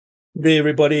Hey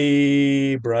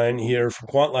everybody, Brian here from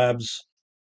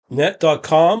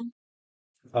quantlabsnet.com.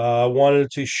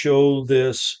 Wanted to show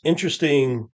this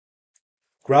interesting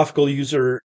graphical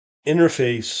user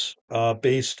interface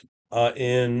based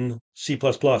in C++.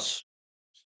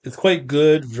 It's quite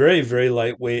good, very, very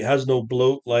lightweight, has no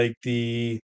bloat like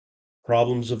the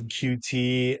problems of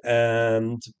Qt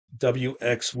and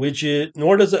WX widget,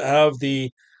 nor does it have the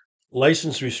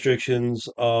license restrictions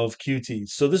of Qt.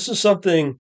 So this is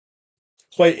something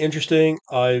quite interesting.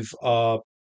 I've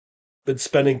been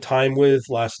spending time with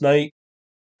last night,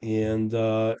 and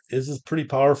this is pretty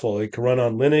powerful. It can run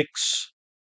on Linux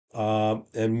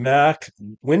and Mac.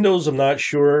 Windows, I'm not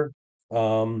sure.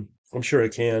 I'm sure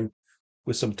it can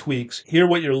with some tweaks. Here,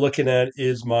 what you're looking at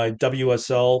is my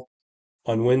WSL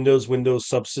on Windows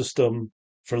subsystem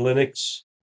for Linux.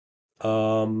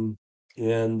 Um,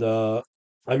 and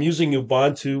I'm using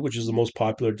Ubuntu, which is the most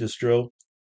popular distro.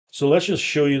 So let's just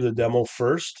show you the demo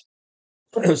first.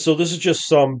 So this is just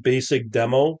some basic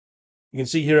demo. You can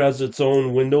see here it has its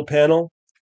own window panel.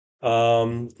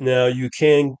 Now you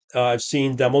can, I've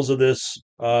seen demos of this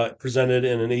presented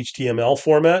in an HTML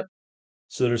format.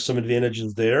 So there's some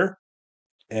advantages there.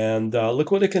 And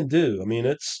look what it can do. I mean,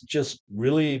 it's just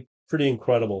really pretty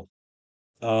incredible.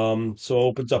 So it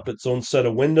opens up its own set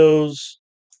of windows.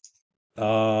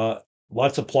 Uh,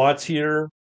 Lots of plots here.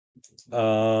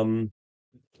 Um,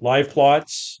 Live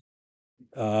plots.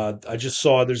 I just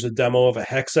saw there's a demo of a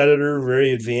hex editor,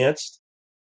 very advanced.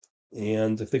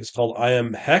 And I think it's called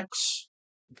ImHex.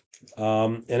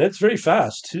 And it's very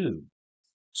fast too.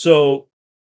 So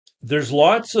there's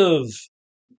lots of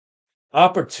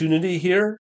opportunity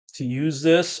here to use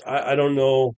this. I don't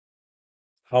know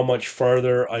how much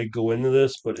farther I go into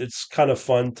this, but it's kind of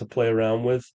fun to play around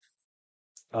with.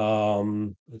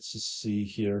 Let's just see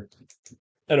here.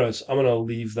 Anyways, I'm gonna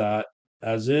leave that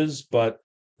as is, but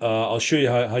I'll show you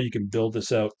how you can build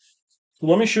this out. So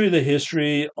let me show you the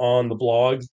history on the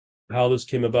blog, how this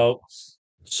came about.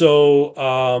 So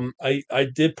I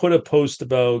did put a post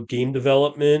about game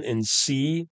development in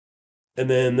C, and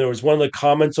then there was one of the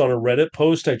comments on a Reddit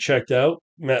post I checked out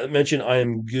mentioned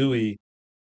ImGui,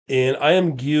 and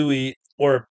ImGui,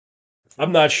 or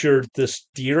I'm not sure this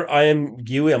dear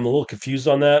ImGui. I'm a little confused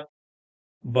on that,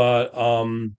 but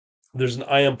there's an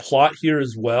ImPlot here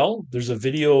as well. There's a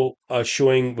video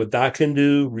showing what that can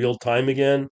do real time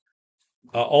again,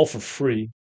 all for free,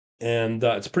 and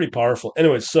it's pretty powerful.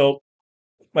 Anyway, so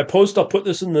my post, I'll put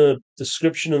this in the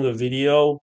description of the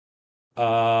video.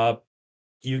 Uh,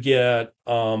 you get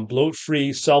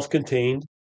bloat-free, self-contained.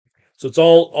 So it's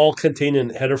all contained in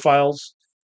header files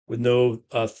with no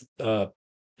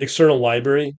external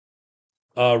library.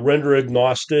 Render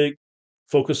agnostic,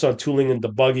 focus on tooling and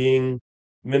debugging,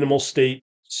 minimal state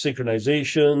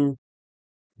synchronization,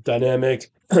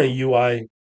 dynamic UI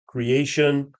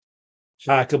creation,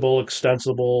 hackable,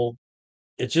 extensible.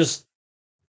 It's just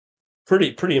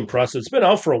pretty impressive. It's been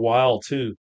out for a while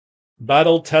too.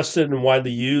 Battle tested and widely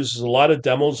used. There's a lot of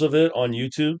demos of it on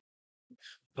YouTube.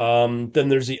 Then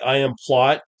there's the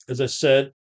ImPlot, as I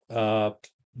said, uh,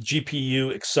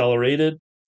 GPU accelerated.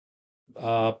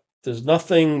 Uh, there's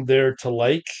nothing there to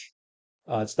like.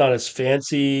 It's not as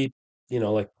fancy,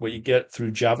 like what you get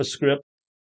through JavaScript.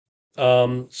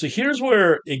 So here's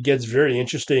where it gets very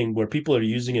interesting, where people are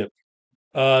using it.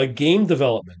 Game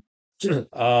development.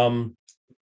 um,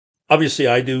 Obviously,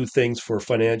 I do things for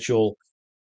financial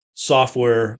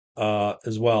software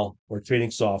as well, or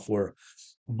trading software.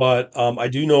 But I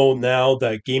do know now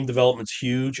that game development's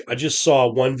huge. I just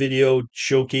saw one video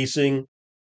showcasing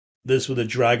this with the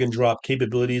drag and drop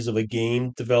capabilities of a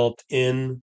game developed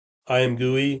in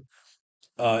IMGUI.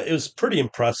 It was pretty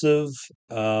impressive.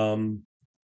 Um,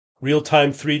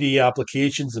 Real-time 3D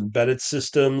applications, embedded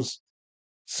systems,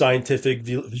 scientific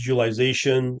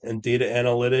visualization, and data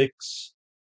analytics.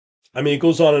 I mean, it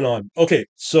goes on and on. Okay,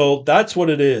 so that's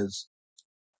what it is.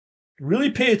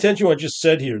 Really pay attention to what I just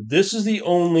said here. This is the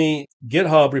only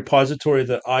GitHub repository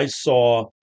that I saw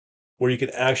where you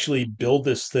can actually build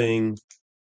this thing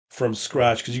from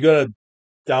scratch, because you got to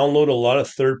download a lot of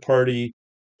third-party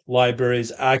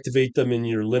libraries, activate them in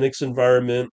your Linux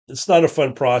environment. It's not a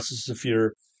fun process if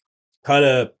you're kind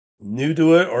of new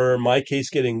to it, or in my case,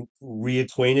 getting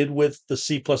reacquainted with the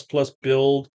C++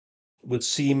 build with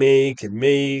CMake and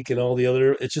make and all the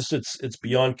other. It's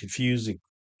beyond confusing.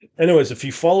 Anyways, if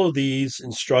you follow these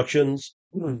instructions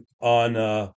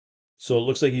on, so it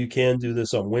looks like you can do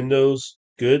this on Windows.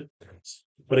 Good.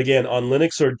 But again, on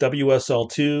Linux or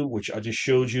WSL2, which I just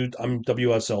showed you, I'm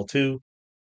WSL2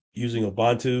 using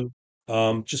Ubuntu.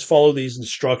 Just follow these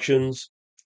instructions.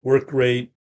 Work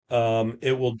great.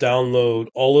 It will download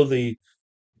all of the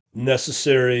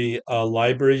necessary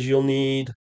libraries you'll need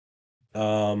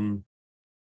um,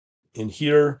 in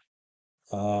here,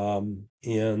 and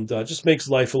just makes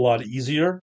life a lot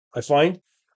easier, I find.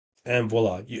 And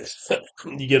voila, you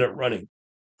you get it running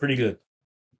pretty good.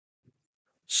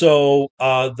 So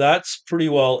that's pretty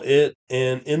well it.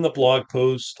 And in the blog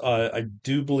post, I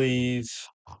do believe.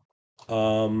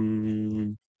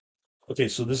 Um, okay,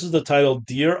 so this is the title: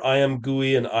 "Dear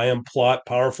ImGui and ImPlot: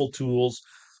 Powerful Tools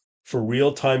for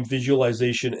Real-Time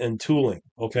Visualization and Tooling."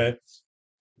 Okay,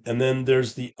 and then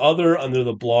there's the other under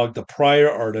the blog, the prior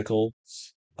article.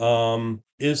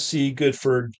 Is C good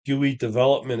for GUI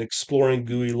development? Exploring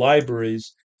GUI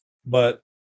libraries, but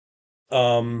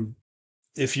um,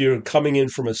 if you're coming in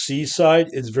from a C side,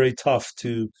 it's very tough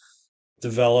to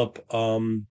develop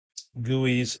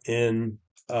GUIs in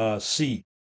C.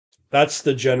 That's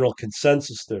the general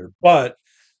consensus there. But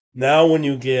now, when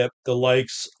you get the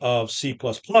likes of C++,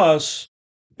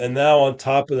 and now on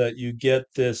top of that, you get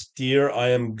this Dear I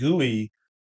Am GUI,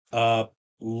 uh,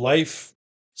 life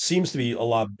seems to be a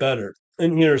lot better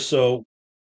in here. So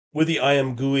with the I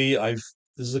Am GUI,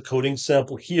 this is a coding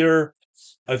sample here.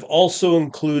 I've also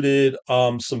included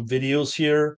some videos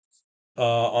here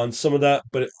on some of that,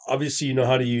 but obviously you know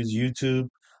how to use YouTube.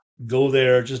 Go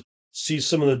there, just see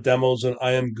some of the demos on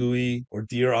I Am GUI or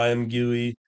Dear I Am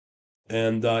GUI,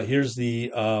 and here's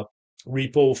the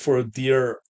repo for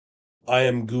Dear I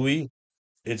Am GUI.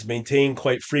 It's maintained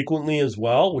quite frequently as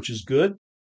well, which is good.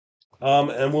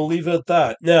 And we'll leave it at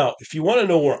that. Now, if you want to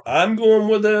know where I'm going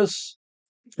with this,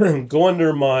 go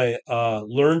under my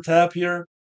Learn tab here.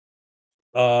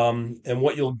 And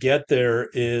what you'll get there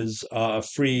is a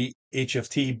free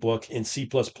HFT book in C++.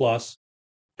 Plus,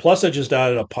 I just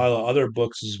added a pile of other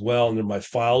books as well under my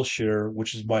file share,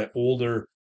 which is my older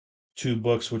two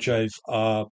books, which I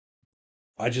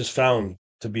just found,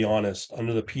 to be honest,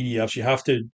 under the PDFs. You have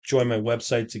to join my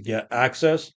website to get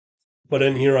access. But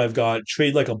in here, I've got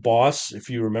Trade Like a Boss, if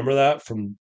you remember that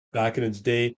from back in its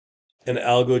day, and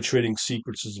Algo Trading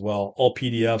Secrets as well. All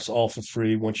PDFs, all for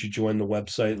free once you join the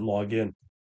website and log in.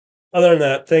 Other than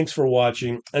that, thanks for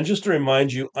watching. And just to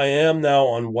remind you, I am now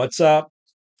on WhatsApp.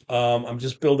 I'm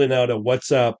just building out a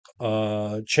WhatsApp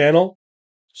channel,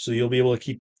 so you'll be able to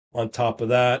keep on top of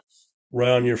that right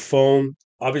on your phone.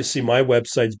 Obviously, my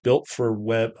website's built for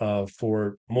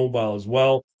for mobile as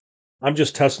well. I'm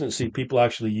just testing to see if people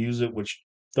actually use it, which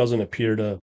doesn't appear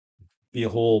to be a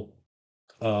whole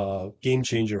game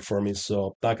changer for me. So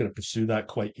I'm not going to pursue that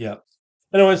quite yet.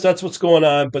 Anyways, that's what's going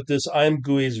on. But this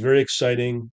ImGui is very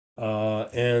exciting,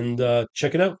 and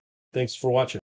check it out. Thanks for watching.